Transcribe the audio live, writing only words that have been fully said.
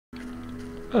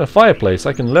And a fireplace.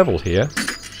 I can level here.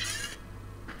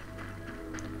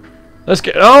 Let's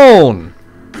get on!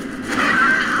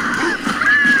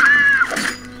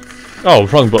 Oh,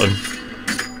 wrong button.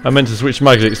 I meant to switch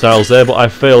magnetic styles there, but I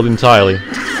failed entirely.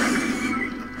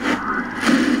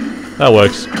 That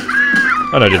works.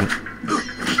 Oh no, it didn't.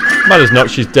 Matters not,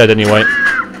 she's dead anyway.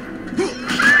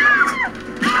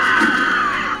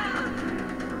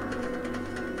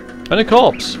 And a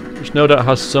corpse, which no doubt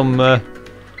has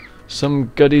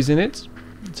some goodies in it.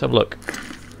 Let's have a look.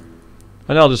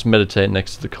 And I'll just meditate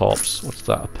next to the corpse. What's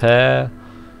that? A pear,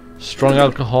 strong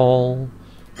alcohol,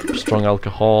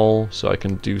 so I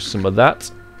can do some of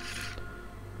that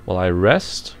while I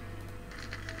rest.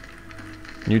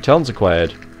 New talents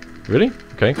acquired. Really?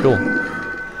 Okay, cool.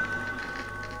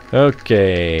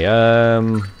 Okay,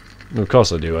 of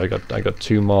course I do. I got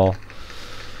 2 more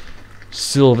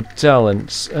silver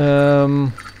talents.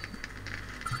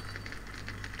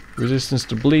 Resistance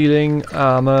to bleeding,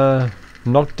 armor,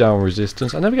 knockdown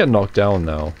resistance. I never get knocked down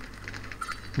now.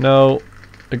 No,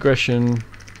 aggression.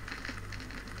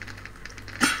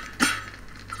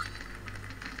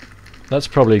 That's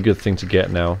probably a good thing to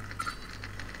get now.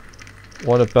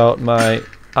 What about my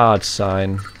art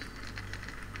sign?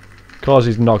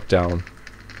 Causes knockdown.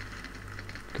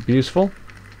 Could be useful.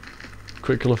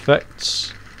 Critical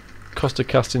effects. Cost of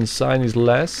casting sign is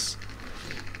less.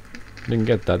 Didn't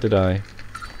get that, did I?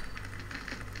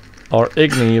 Or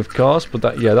Igni, of course, but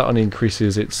that only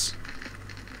increases its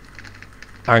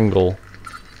angle.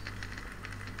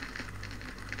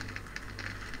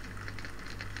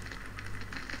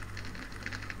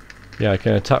 Yeah, I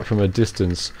can attack from a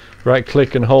distance. Right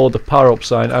click and hold the power up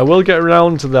sign. I will get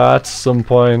around to that at some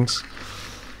point.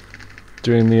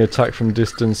 Doing the attack from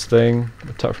distance thing.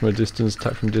 Attack from a distance,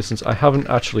 attack from distance. I haven't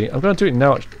actually. I'm going to do it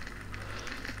now.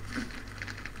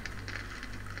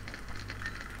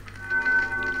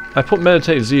 I put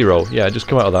meditate 0. Yeah, just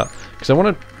come out of that. Because I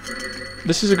want to...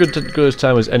 This is a good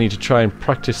time as any to try and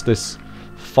practice this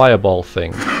fireball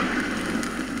thing.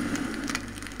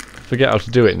 Forget how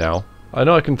to do it now. I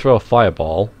know I can throw a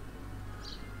fireball.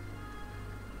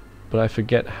 But I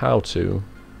forget how to.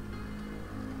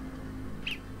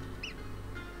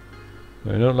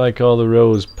 I don't like all the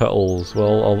rose petals,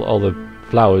 well, all the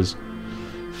flowers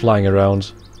flying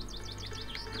around.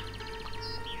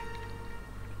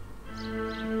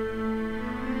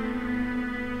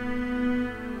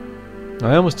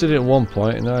 I almost did it at one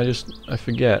point and I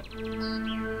forget.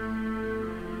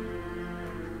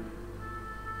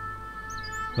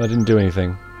 I didn't do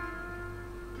anything.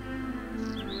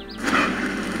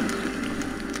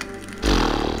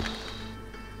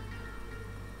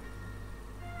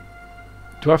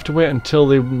 Do I have to wait until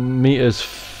the meter's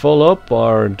full up,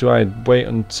 or do I wait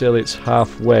until it's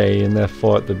halfway and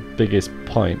therefore at the biggest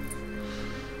point?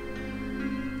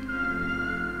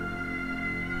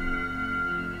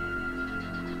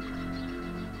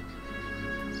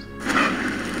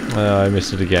 I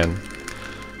missed it again.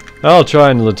 I'll try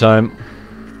another time.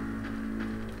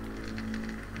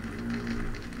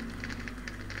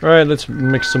 Alright, let's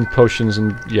mix some potions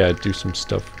and, yeah, do some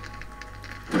stuff.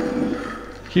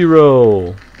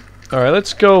 Hero! Alright,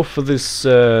 let's go for this,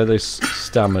 this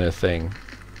stamina thing.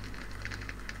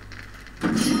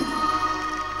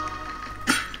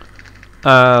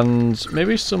 And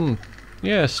maybe some,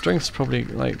 yeah, strength's probably,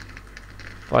 like,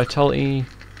 vitality,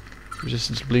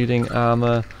 resistance to bleeding,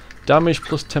 armor, damage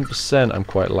plus 10% I'm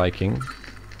quite liking.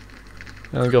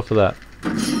 I'll go for that.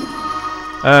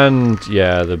 And,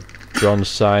 yeah, the bronze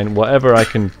sign, whatever I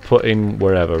can put in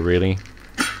wherever, really.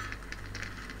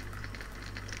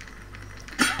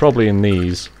 Probably in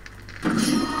these.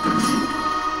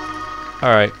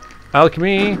 Alright.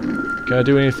 Alchemy. Can I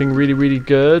do anything really, really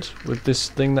good with this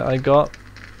thing that I got?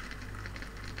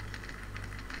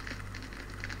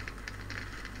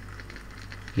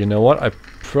 You know what? I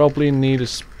probably need a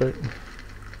spirit.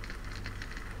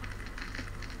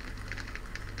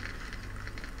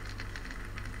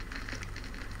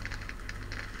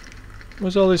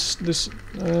 What's all this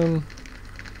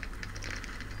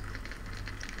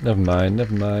Never mind,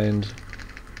 never mind.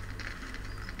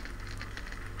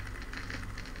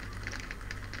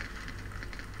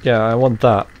 Yeah, I want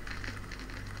that.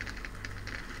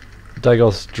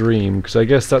 Dagoth's Dream, because I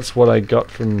guess that's what I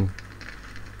got from...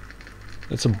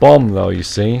 It's a bomb though, you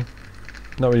see.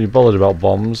 Not really bothered about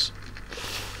bombs.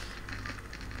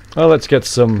 Oh, let's get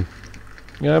some...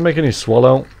 Yeah, make any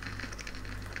swallow.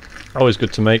 Always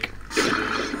good to make.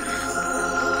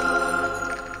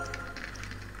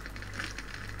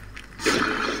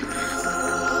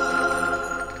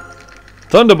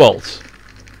 Thunderbolt!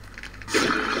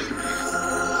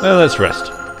 Well, let's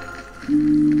rest.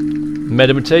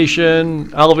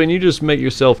 meditation. Alvin, you just make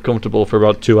yourself comfortable for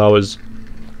about 2 hours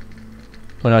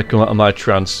when I come out of my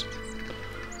trance.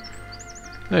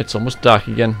 It's almost dark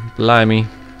again. Blimey.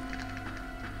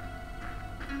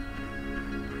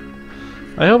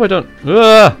 I hope I don't...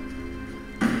 Ah!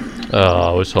 Oh,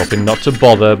 I was hoping not to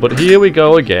bother, but here we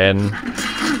go again.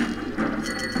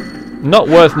 Not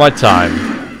worth my time.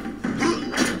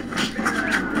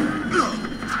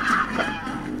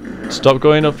 Stop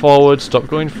going up forward, stop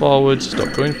going forwards,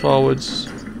 stop going forwards.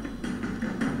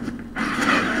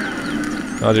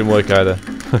 That didn't work either.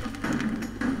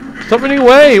 Stop running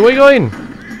away! Where are you going?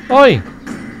 Oi!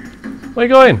 Where are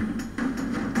you going?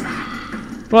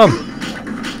 Come on.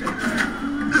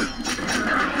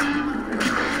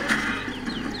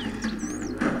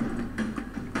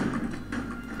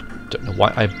 Don't know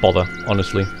why I bother,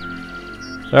 honestly.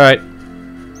 Alright.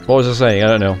 What was I saying?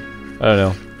 I don't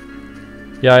know.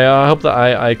 Yeah, I hope that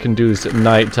I can do this at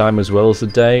night time as well as the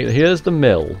day. Here's the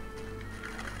mill.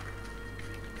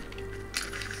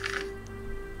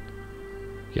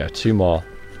 Yeah, 2 more.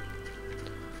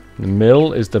 The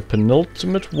mill is the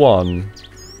penultimate one.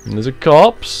 And there's a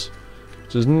corpse.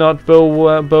 Does not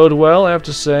bode well, I have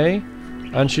to say.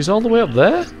 And she's all the way up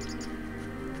there?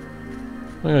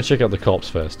 I'm going to check out the corpse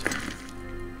first.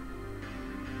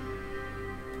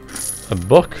 A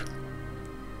book.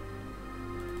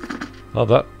 Love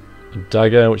that. A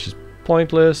dagger, which is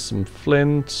pointless. Some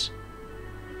flint.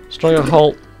 Stronger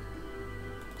halt.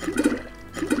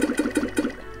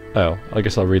 Oh, I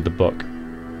guess I'll read the book.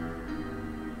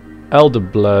 Elder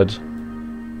blood.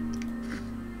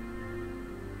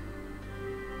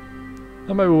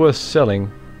 That might be worth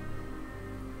selling.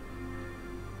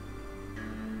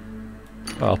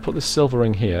 Oh, I'll put the silver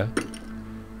ring here.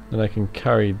 Then I can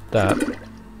carry that.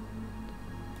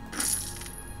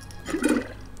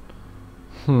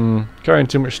 Carrying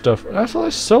too much stuff. I thought I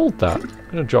sold that.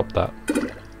 I'm gonna drop that.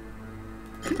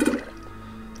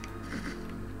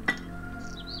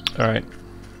 Alright.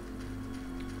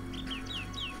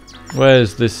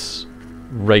 Where's this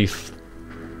wraith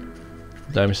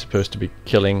that I'm supposed to be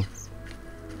killing?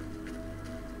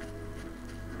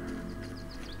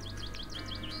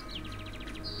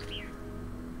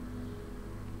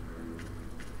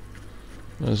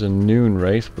 There's a noon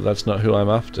wraith, but that's not who I'm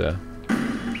after.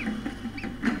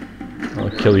 I'll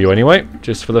kill you anyway,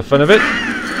 just for the fun of it.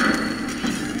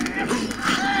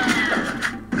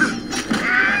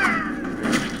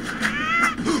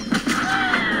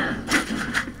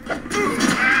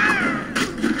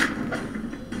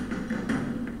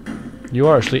 You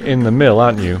are actually in the mill,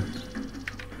 aren't you?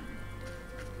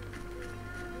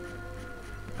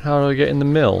 How do I get in the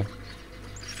mill?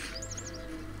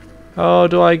 How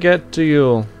do I get to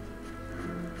you?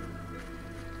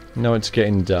 Now it's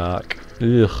getting dark.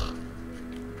 Ugh.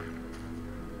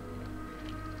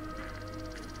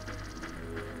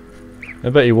 I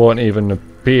bet you won't even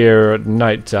appear at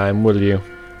night time, will you?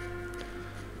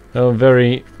 Oh,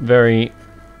 very, very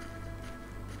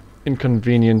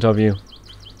inconvenient of you.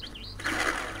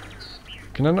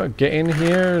 Can I not get in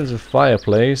here? There's a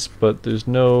fireplace, but there's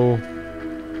no...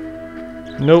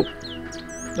 Nope.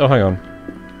 Oh, hang on.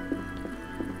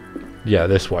 Yeah,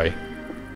 this way.